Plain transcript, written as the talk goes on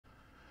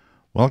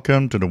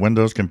Welcome to the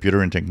Windows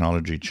Computer and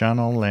Technology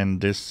channel, and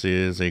this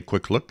is a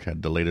quick look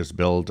at the latest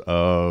build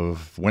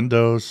of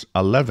Windows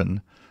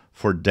 11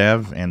 for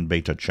Dev and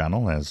Beta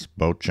channel, as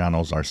both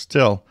channels are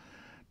still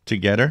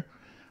together.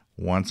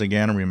 Once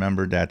again,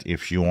 remember that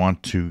if you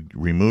want to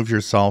remove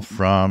yourself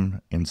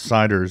from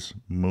Insiders,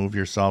 move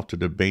yourself to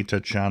the Beta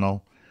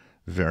channel.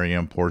 Very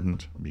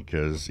important,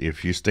 because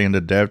if you stay in the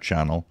Dev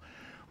channel,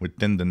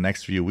 within the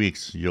next few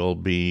weeks, you'll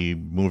be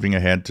moving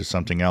ahead to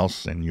something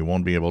else, and you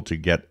won't be able to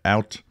get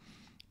out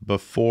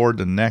before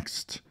the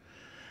next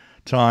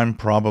time,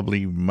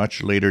 probably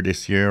much later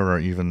this year or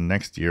even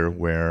next year,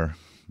 where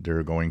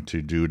they're going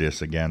to do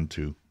this again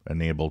to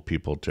enable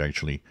people to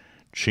actually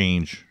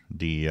change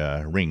the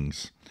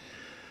rings.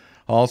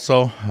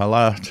 Also, a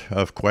lot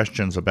of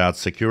questions about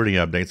security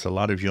updates. A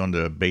lot of you on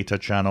the beta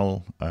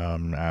channel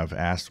have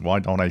asked, why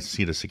don't I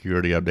see the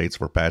security updates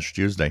for Patch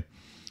Tuesday?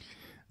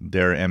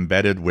 They're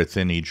embedded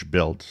within each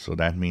build. So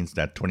that means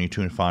that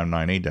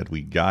 22.598 that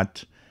we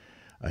got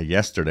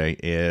yesterday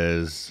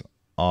is,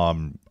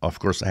 of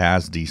course,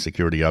 has the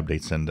security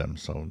updates in them.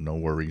 So no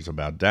worries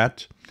about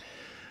that.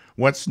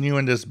 What's new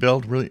in this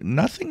build? Really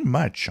nothing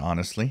much,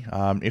 honestly.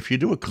 If you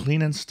do a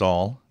clean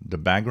install, the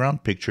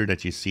background picture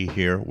that you see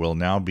here will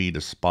now be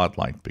the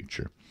spotlight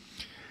picture.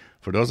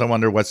 For those that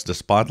wonder what's the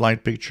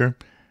spotlight picture,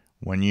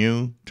 when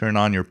you turn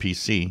on your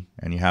PC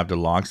and you have the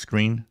lock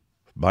screen,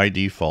 by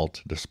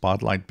default, the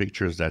spotlight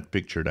picture is that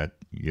picture that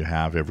you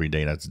have every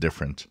day that's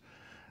different,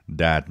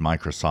 that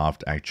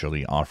Microsoft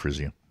actually offers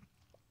you.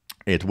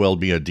 It will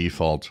be a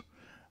default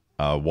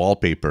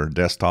wallpaper,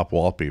 desktop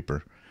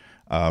wallpaper,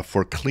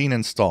 for clean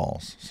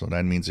installs. So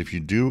that means if you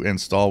do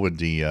install with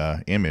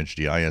the image,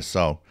 the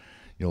ISO,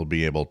 you'll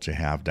be able to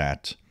have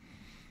that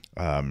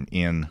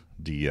in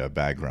the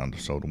background.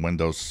 So the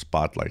Windows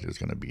Spotlight is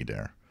going to be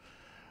there.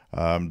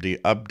 The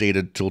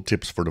updated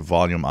tooltips for the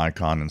volume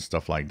icon and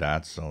stuff like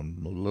that. So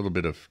a little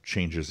bit of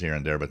changes here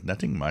and there, but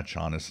nothing much,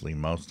 honestly.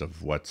 Most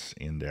of what's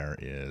in there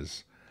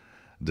is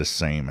the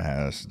same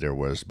as there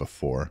was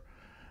before.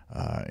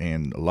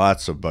 And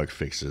lots of bug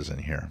fixes in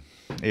here.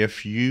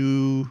 If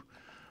you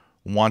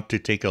want to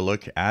take a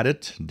look at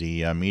it,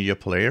 the media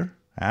player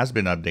has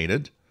been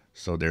updated.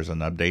 So there's an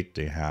update.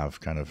 They have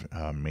kind of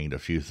made a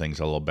few things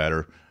a little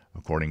better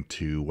according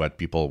to what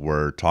people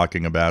were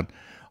talking about.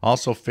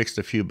 Also fixed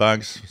a few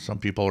bugs. Some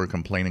people are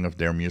complaining of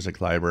their music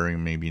library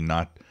maybe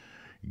not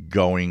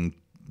going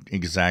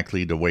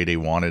exactly the way they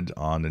wanted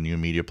on the new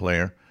media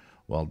player.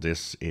 Well,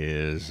 this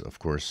is, of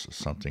course,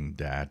 something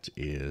that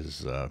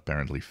is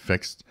apparently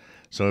fixed.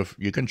 So if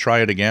you can try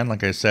it again,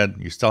 like I said,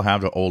 you still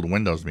have the old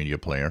Windows media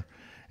player.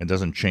 It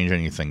doesn't change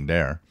anything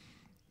there.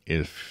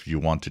 If you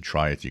want to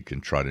try it, you can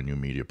try the new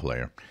media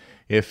player.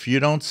 If you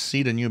don't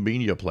see the new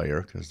media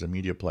player, because the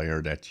media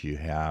player that you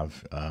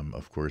have,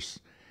 of course,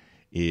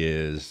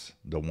 is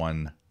the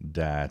one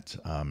that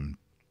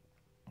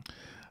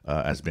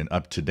has been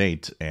up to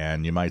date.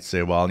 And you might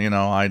say, well, you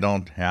know, I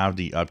don't have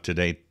the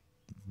up-to-date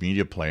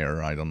media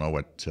player. I don't know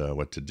what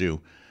to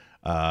do.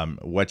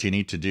 What you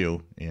need to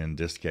do in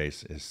this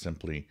case is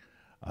simply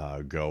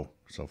go.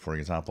 So for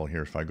example,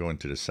 here, if I go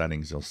into the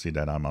settings, you'll see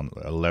that I'm on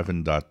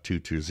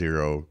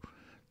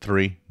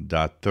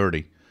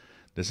 11.2203.30.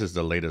 This is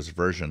the latest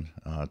version.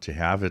 To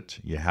have it,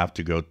 you have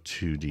to go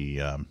to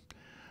the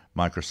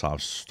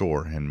Microsoft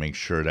Store and make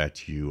sure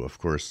that you, of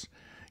course,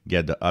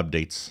 get the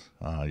updates.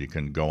 You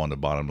can go on the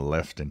bottom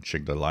left and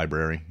check the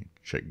library,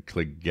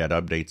 click Get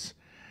Updates.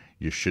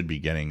 You should be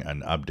getting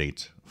an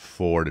update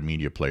for the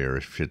media player.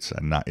 If it's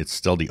not, it's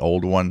still the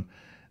old one,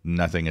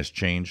 nothing has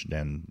changed,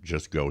 then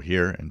just go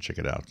here and check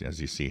it out. As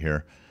you see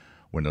here,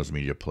 Windows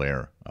Media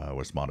Player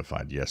was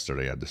modified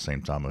yesterday at the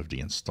same time of the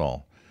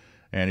install.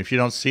 And if you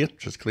don't see it,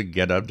 just click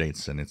Get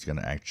Updates, and it's going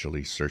to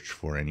actually search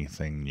for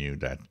anything new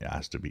that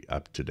has to be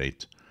up to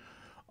date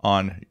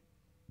on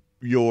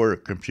your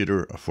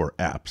computer for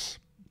apps.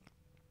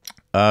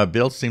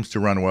 Build seems to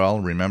run well.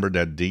 Remember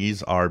that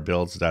these are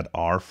builds that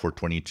are for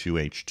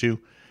 22H2.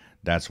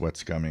 That's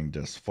what's coming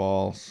this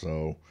fall.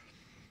 So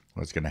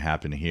what's going to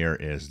happen here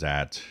is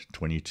that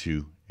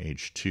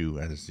 22H2,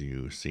 as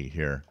you see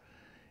here,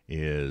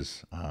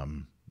 is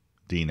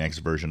the next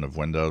version of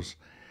Windows.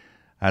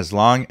 As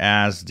long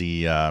as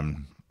the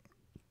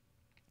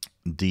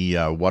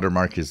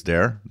watermark is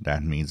there,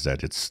 that means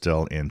that it's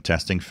still in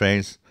testing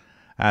phase.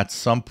 At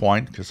some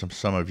point, because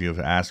some of you have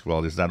asked,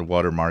 well, is that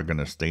watermark going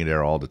to stay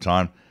there all the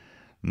time?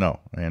 No.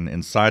 In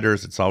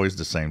Insiders, it's always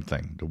the same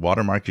thing. The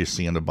watermark you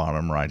see in the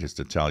bottom right is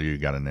to tell you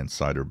got an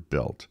Insider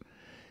build.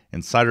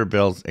 Insider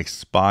builds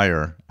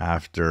expire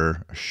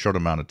after a short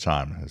amount of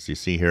time. As you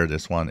see here,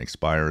 this one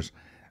expires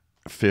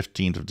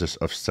 15th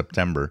of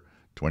September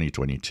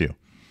 2022.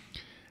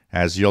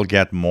 As you'll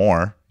get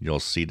more, you'll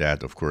see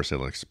that, of course,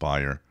 it'll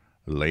expire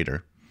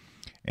later.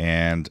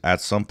 And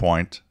at some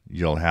point,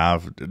 you'll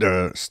have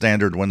the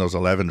standard Windows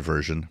 11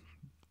 version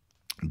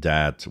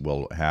that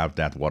will have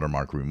that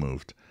watermark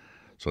removed.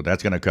 So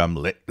that's going to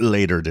come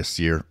later this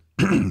year.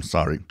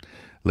 Sorry,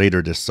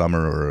 later this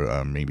summer,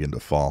 or maybe in the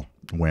fall,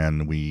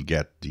 when we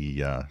get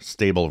the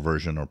stable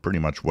version, or pretty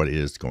much what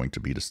is going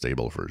to be the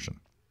stable version.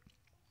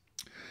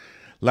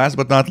 Last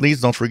but not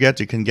least, don't forget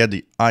you can get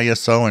the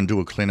ISO and do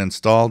a clean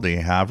install. They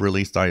have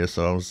released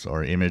ISOs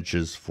or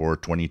images for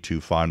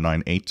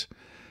 22598,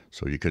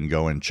 so you can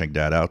go and check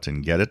that out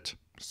and get it.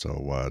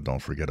 So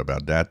don't forget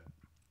about that.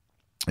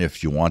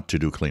 If you want to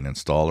do clean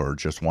install or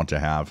just want to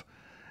have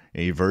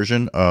a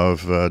version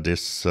of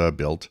this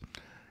build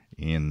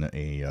in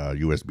a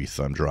USB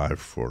thumb drive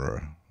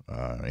for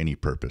any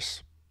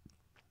purpose.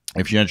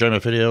 If you enjoy my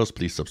videos,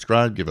 please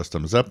subscribe, give us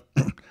thumbs up.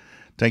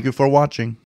 Thank you for watching.